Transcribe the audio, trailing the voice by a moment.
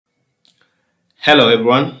Hello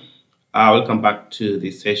everyone, welcome back to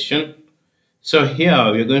this session. So here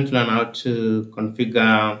we're going to learn how to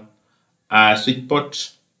configure switch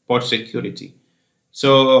port security.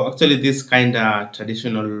 So actually this kind of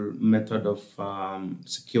traditional method of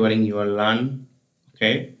securing your LAN.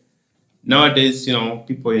 Okay, nowadays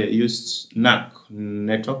people use NAC,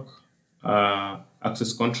 network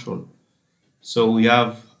access control. So we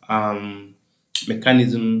have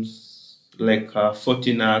mechanisms like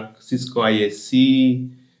Fortinet, Cisco ISC,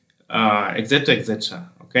 etc., etc.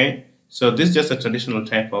 Okay, so this is just a traditional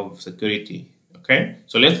type of security. Okay,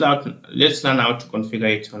 so let's learn how to configure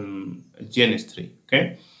it on GNS3.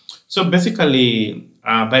 Okay, so basically,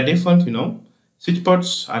 by default, switch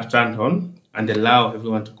ports are turned on and allow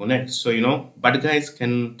everyone to connect. So bad guys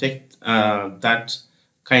can take that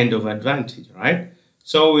kind of advantage, right?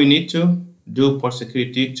 So we need to do port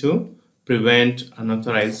security to prevent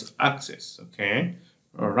unauthorized access. Okay.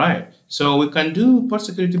 All right. So we can do port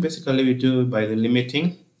security. Basically, we do by the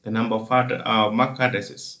limiting the number of MAC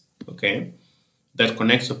addresses. Okay, that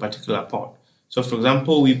connects to a particular port. So, for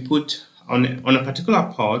example, we put on a particular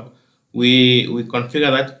port, we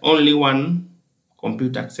configure that only one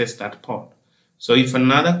computer access that port. So, if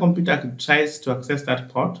another computer tries to access that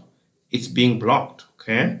port, it's being blocked.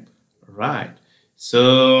 Okay, right.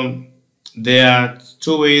 So there are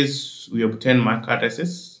two ways we obtain MAC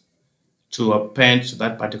addresses to append to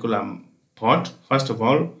that particular port. First of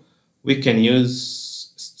all, we can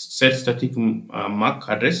use set static MAC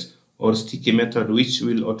address or sticky method, which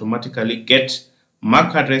will automatically get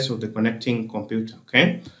MAC address of the connecting computer.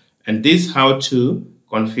 Okay, and this is how to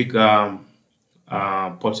configure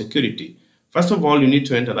port security. First of all, you need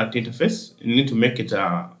to enter that interface. You need to make it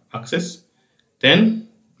access, then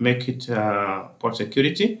make it port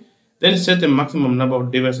security, then set the maximum number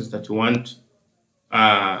of devices that you want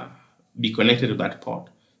be connected to that port,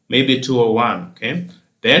 maybe 2 or 1. Okay,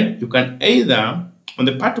 then you can either on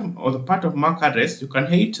the part of MAC address, you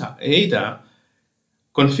can either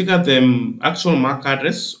configure the actual MAC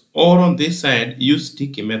address, or on this side use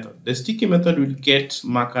sticky method. The sticky method will get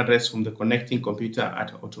MAC address from the connecting computer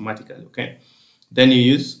automatically. Okay, then you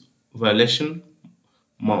use violation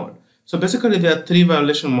mode. So basically there are 3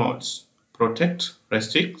 violation modes: protect,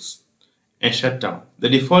 restricts, and shutdown. The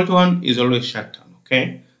default one is always shutdown.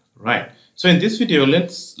 Okay, right. So in this video,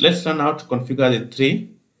 let's learn how to configure the 3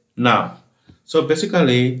 now. So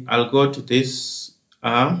basically, I'll go to this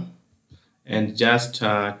arm and just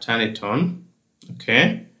turn it on.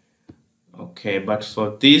 Okay. Okay, but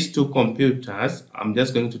for these 2 computers, I'm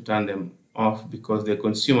just going to turn them off because they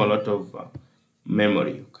consume a lot of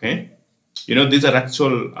memory. Okay. These are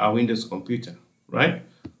actual Windows computer, right?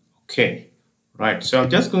 Okay, right. So I'm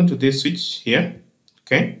just going to this switch here.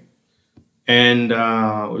 Okay, and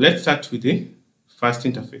let's start with the first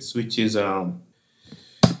interface, which is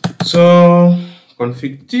so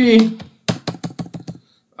config T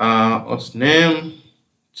host name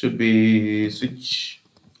to be switch.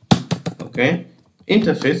 Okay,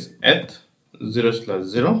 interface at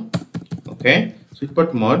 0/0. Okay, switch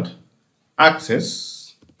port mode access.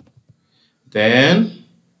 Then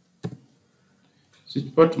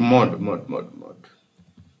switch port mode.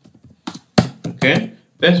 Okay,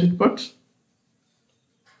 then switch port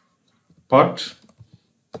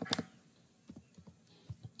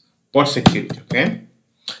security. Okay,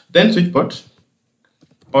 then switch port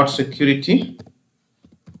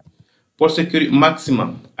security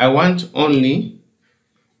maximum. I want only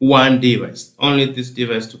one device, only this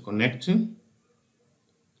device to connect to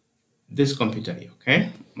this computer here. Okay,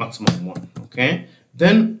 maximum 1. Okay,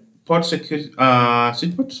 then port security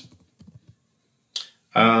switch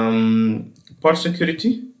port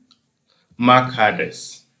security MAC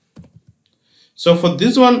address. So for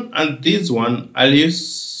this one and this one, I'll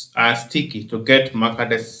use a sticky to get MAC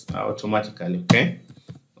address automatically. Okay,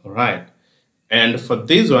 all right. And for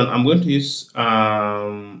this one, I'm going to use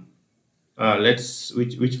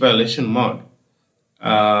which violation mode?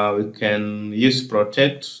 We can use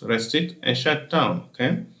protect, restrict, and shut down.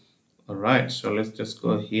 Okay, all right. So let's just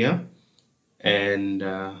go here and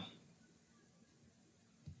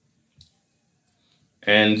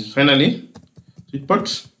finally switch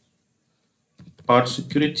port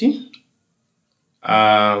security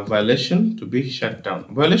violation to be shut down.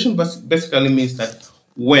 Violation basically means that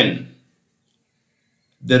when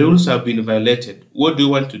the rules have been violated, what do you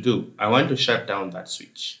want to do? I want to shut down that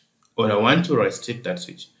switch, or I want to restrict that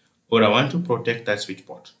switch, or I want to protect that switch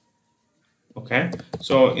port. Okay,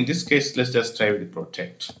 so in this case, let's just try with the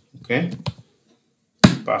protect. Okay,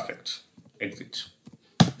 perfect. Exit.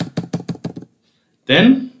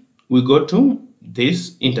 Then we go to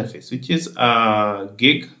this interface, which is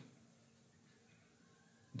gig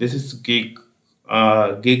This is gig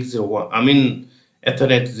 01. I mean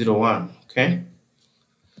Ethernet 01. Okay.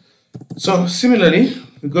 So similarly,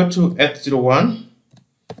 we go to Eth01.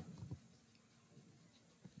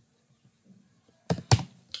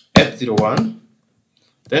 Eth01.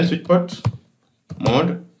 Then switch port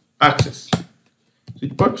mode access.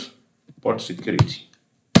 Switch port security.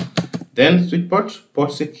 Then switch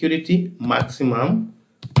port security maximum.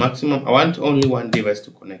 I want only one device to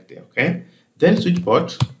connect there. Okay. Then switch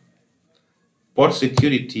port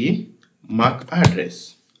security MAC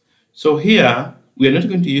address. So here we are not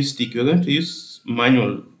going to use sticky, we're going to use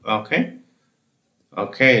manual. Okay.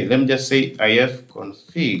 Okay, let me just say if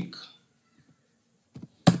config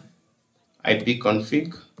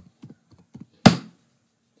ipconfig.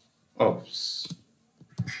 Oops,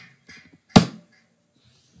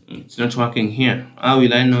 it's not working here. How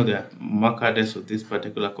will I know the MAC address of this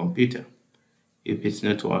particular computer if it's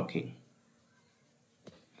not working?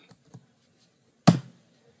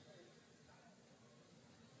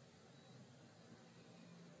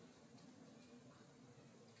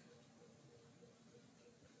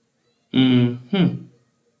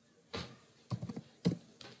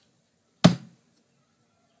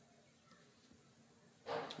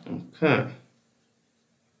 Okay.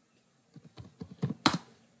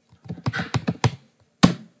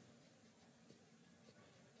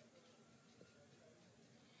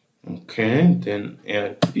 Okay, then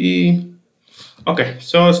LP. Okay,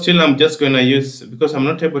 so still I'm just going to use, because I'm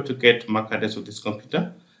not able to get MAC address of this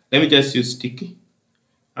computer, let me just use sticky.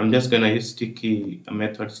 I'm just going to use sticky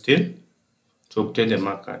method still to obtain the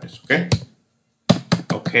MAC address. Okay.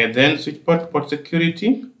 Okay, then switch port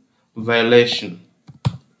security violation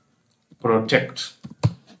protect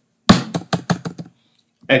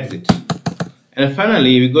exit, and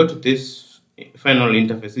finally we go to this final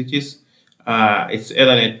interface, which is it's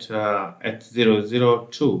Ethernet at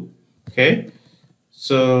 002. Okay,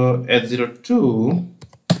 so at 02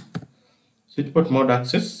 switch port mode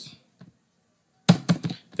access,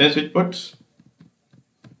 then switch port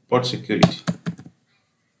security.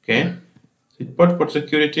 Okay, switch port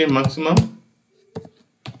security maximum.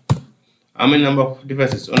 How many number of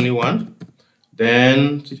devices? Only one.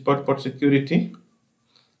 Then switch port security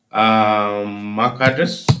MAC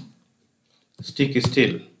address sticky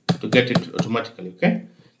still to get it automatically. Okay,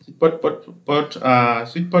 switch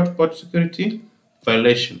port security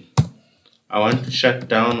violation. I want to shut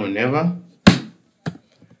down whenever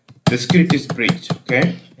the security is breached.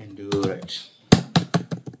 Okay, and do right.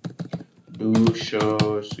 Do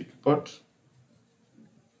show switch port.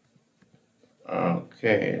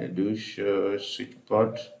 Okay, do show switch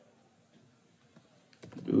port.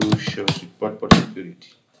 Do show switch port security.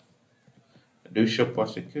 Do show port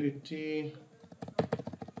security.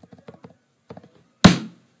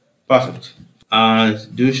 Perfect.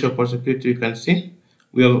 Do show port security. You can see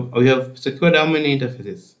we have secured how many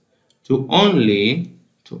interfaces? To only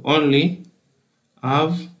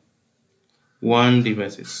have one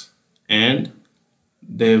devices, and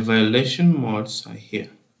the violation modes are here.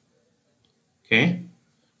 Okay,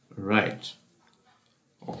 right.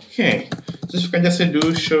 Okay, so if you can just say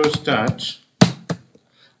do show start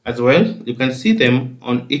as well, you can see them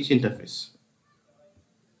on each interface.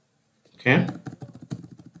 Okay,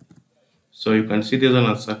 so you can see this one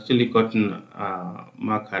has actually gotten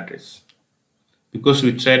MAC address because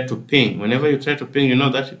we tried to ping. Whenever you try to ping, you know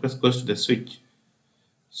that request goes to the switch,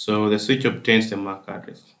 so the switch obtains the MAC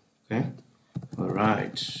address. Okay, all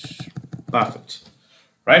right, perfect.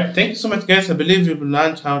 Right, thank you so much, guys. I believe you've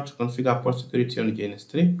learned how to configure port security on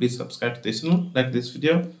GNS3. Please subscribe to this channel, like this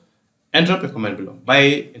video, and drop a comment below.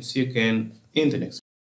 Bye, and see you again in the next video.